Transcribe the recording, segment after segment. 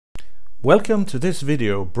Welcome to this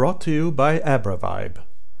video brought to you by ABRAVIBE.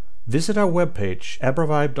 Visit our webpage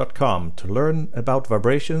abravibe.com to learn about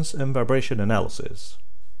vibrations and vibration analysis.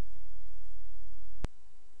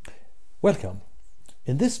 Welcome.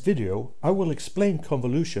 In this video I will explain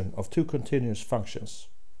convolution of two continuous functions.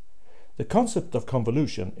 The concept of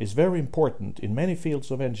convolution is very important in many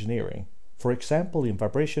fields of engineering, for example in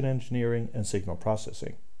vibration engineering and signal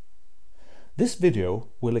processing. This video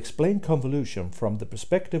will explain convolution from the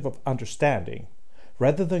perspective of understanding,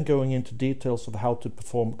 rather than going into details of how to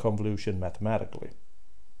perform convolution mathematically.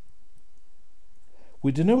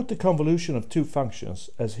 We denote the convolution of two functions,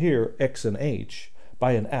 as here x and h,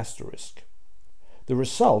 by an asterisk. The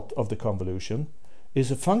result of the convolution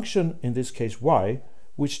is a function, in this case y,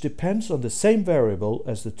 which depends on the same variable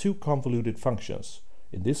as the two convoluted functions,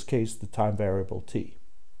 in this case the time variable t.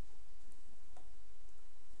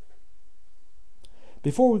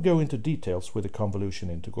 Before we go into details with the convolution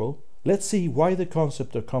integral, let's see why the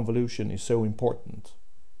concept of convolution is so important.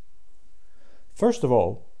 First of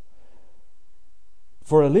all,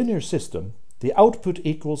 for a linear system, the output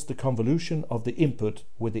equals the convolution of the input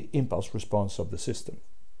with the impulse response of the system.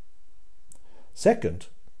 Second,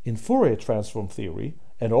 in Fourier transform theory,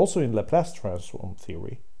 and also in Laplace transform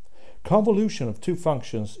theory, convolution of two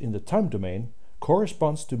functions in the time domain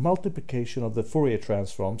corresponds to multiplication of the Fourier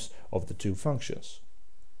transforms of the two functions.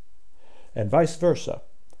 And vice versa,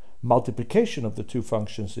 multiplication of the two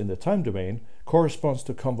functions in the time domain corresponds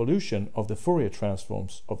to convolution of the Fourier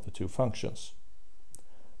transforms of the two functions.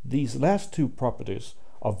 These last two properties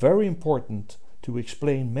are very important to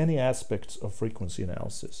explain many aspects of frequency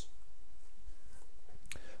analysis.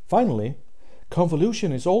 Finally,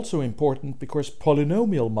 convolution is also important because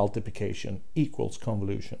polynomial multiplication equals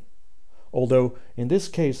convolution. Although in this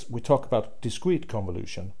case we talk about discrete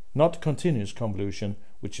convolution, not continuous convolution,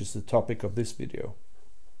 which is the topic of this video.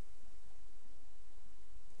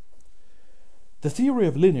 The theory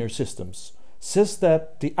of linear systems says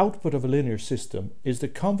that the output of a linear system is the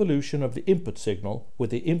convolution of the input signal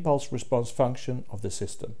with the impulse response function of the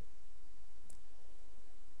system.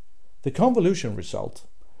 The convolution result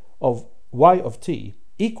of y of t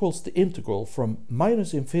equals the integral from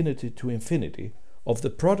minus infinity to infinity of the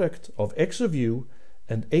product of x of u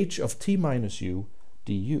and h of t minus u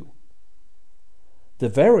du. The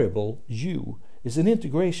variable u is an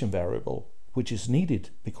integration variable, which is needed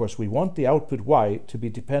because we want the output y to be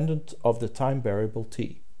dependent of the time variable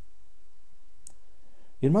t.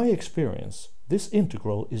 In my experience, this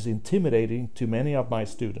integral is intimidating to many of my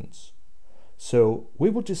students. So we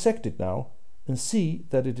will dissect it now and see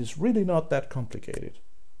that it is really not that complicated.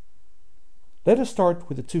 Let us start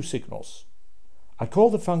with the two signals. I call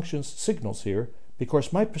the functions signals here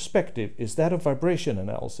because my perspective is that of vibration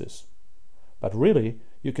analysis. But really,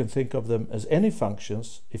 you can think of them as any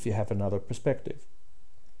functions if you have another perspective.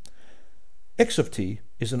 X of t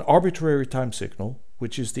is an arbitrary time signal,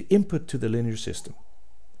 which is the input to the linear system.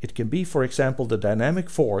 It can be, for example, the dynamic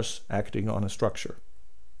force acting on a structure.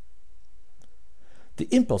 The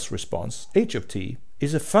impulse response, h of t,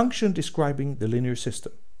 is a function describing the linear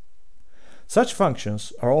system. Such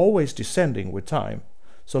functions are always descending with time,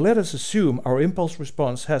 so let us assume our impulse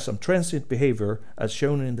response has some transient behavior as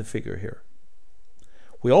shown in the figure here.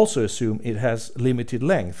 We also assume it has limited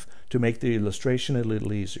length to make the illustration a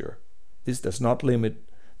little easier. This does not limit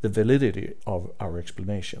the validity of our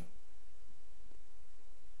explanation.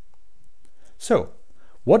 So,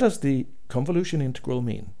 what does the convolution integral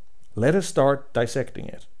mean? Let us start dissecting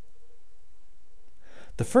it.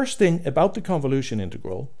 The first thing about the convolution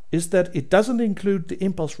integral is that it doesn't include the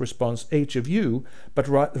impulse response h of u, but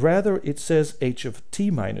rather it says h of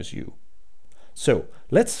t minus u. So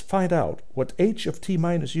let's find out what h of t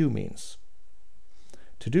minus u means.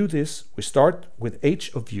 To do this, we start with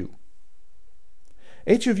h of u.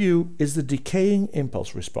 H of u is the decaying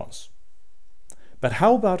impulse response. But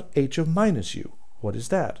how about h of minus u? What is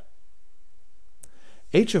that?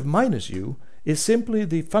 H of minus u is simply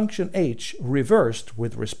the function h reversed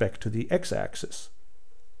with respect to the x-axis.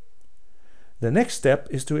 The next step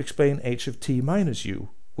is to explain h of t minus u,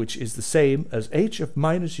 which is the same as h of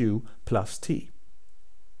minus u plus t.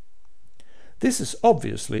 This is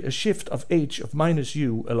obviously a shift of h of minus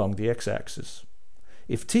u along the x-axis.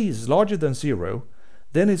 If t is larger than 0,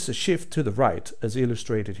 then it's a shift to the right, as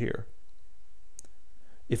illustrated here.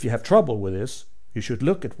 If you have trouble with this, you should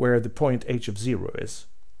look at where the point h of 0 is.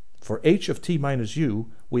 For h of t minus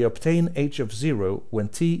u, we obtain h of 0 when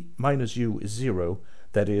t minus u is 0,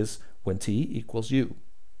 that is, when t equals u.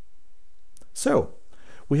 So,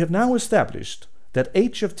 we have now established that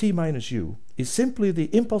h of t minus u is simply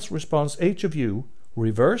the impulse response h of u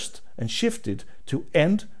reversed and shifted to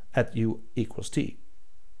end at u equals t.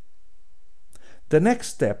 The next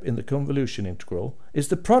step in the convolution integral is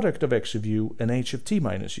the product of x of u and h of t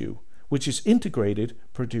minus u, which is integrated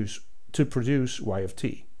to produce y of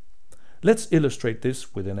t. Let's illustrate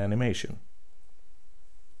this with an animation.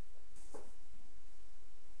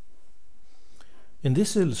 In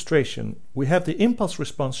this illustration, we have the impulse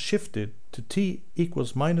response shifted to t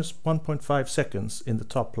equals minus 1.5 seconds in the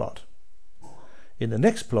top plot. In the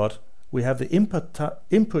next plot, we have the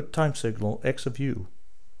input time signal x of u.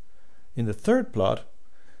 In the third plot,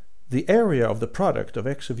 the area of the product of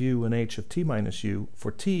x of u and h of t minus u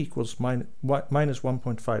for t equals minus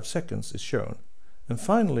 1.5 seconds is shown. And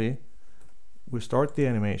finally, we start the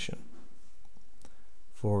animation.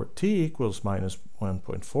 For t equals minus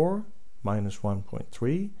 1.4, minus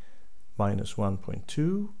 1.3, minus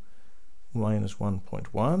 1.2, minus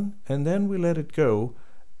 1.1, and then we let it go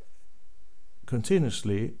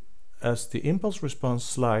continuously as the impulse response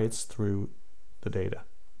slides through the data.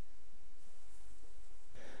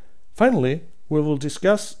 Finally, we will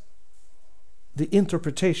discuss the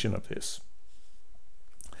interpretation of this.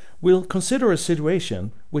 We'll consider a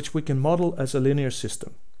situation which we can model as a linear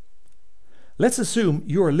system. Let's assume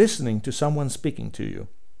you are listening to someone speaking to you.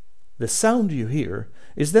 The sound you hear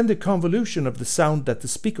is then the convolution of the sound that the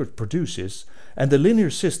speaker produces and the linear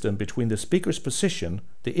system between the speaker's position,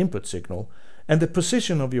 the input signal, and the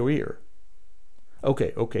position of your ear.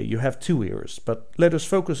 Okay, you have two ears, but let us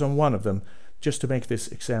focus on one of them just to make this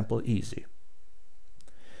example easy.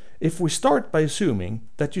 If we start by assuming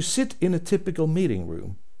that you sit in a typical meeting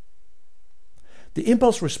room, the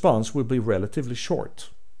impulse response will be relatively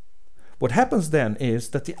short. What happens then is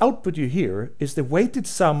that the output you hear is the weighted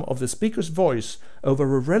sum of the speaker's voice over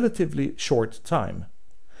a relatively short time.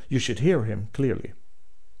 You should hear him clearly.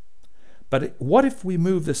 But what if we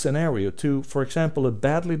move the scenario to, for example, a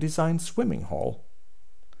badly designed swimming hall?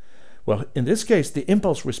 Well, in this case, the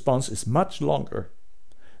impulse response is much longer.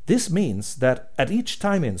 This means that at each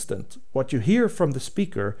time instant, what you hear from the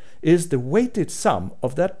speaker is the weighted sum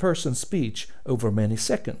of that person's speech over many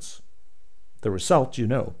seconds. The result you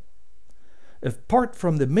know. Apart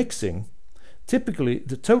from the mixing, typically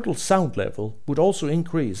the total sound level would also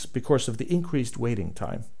increase because of the increased waiting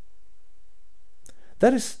time.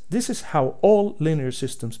 This is how all linear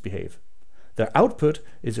systems behave. Their output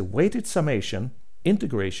is a weighted summation,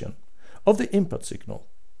 integration, of the input signal.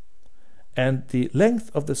 And the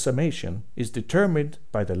length of the summation is determined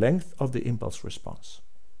by the length of the impulse response.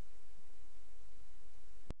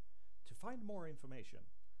 To find more information,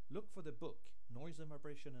 look for the book Noise and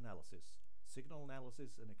Vibration Analysis, Signal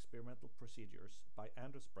Analysis and Experimental Procedures by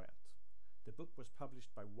Anders Brandt. The book was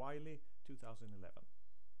published by Wiley 2011.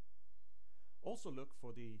 Also look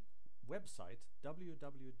for the website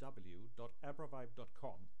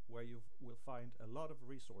www.abravibe.com, where you will find a lot of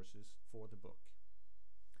resources for the book.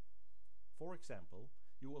 For example,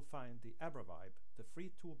 you will find the ABRAVIBE, the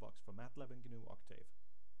free toolbox for MATLAB and GNU Octave.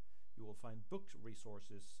 You will find book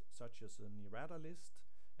resources such as an errata list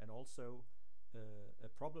and also a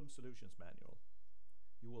problem solutions manual.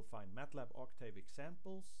 You will find MATLAB Octave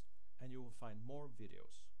examples and you will find more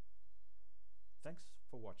videos. Thanks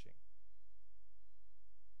for watching.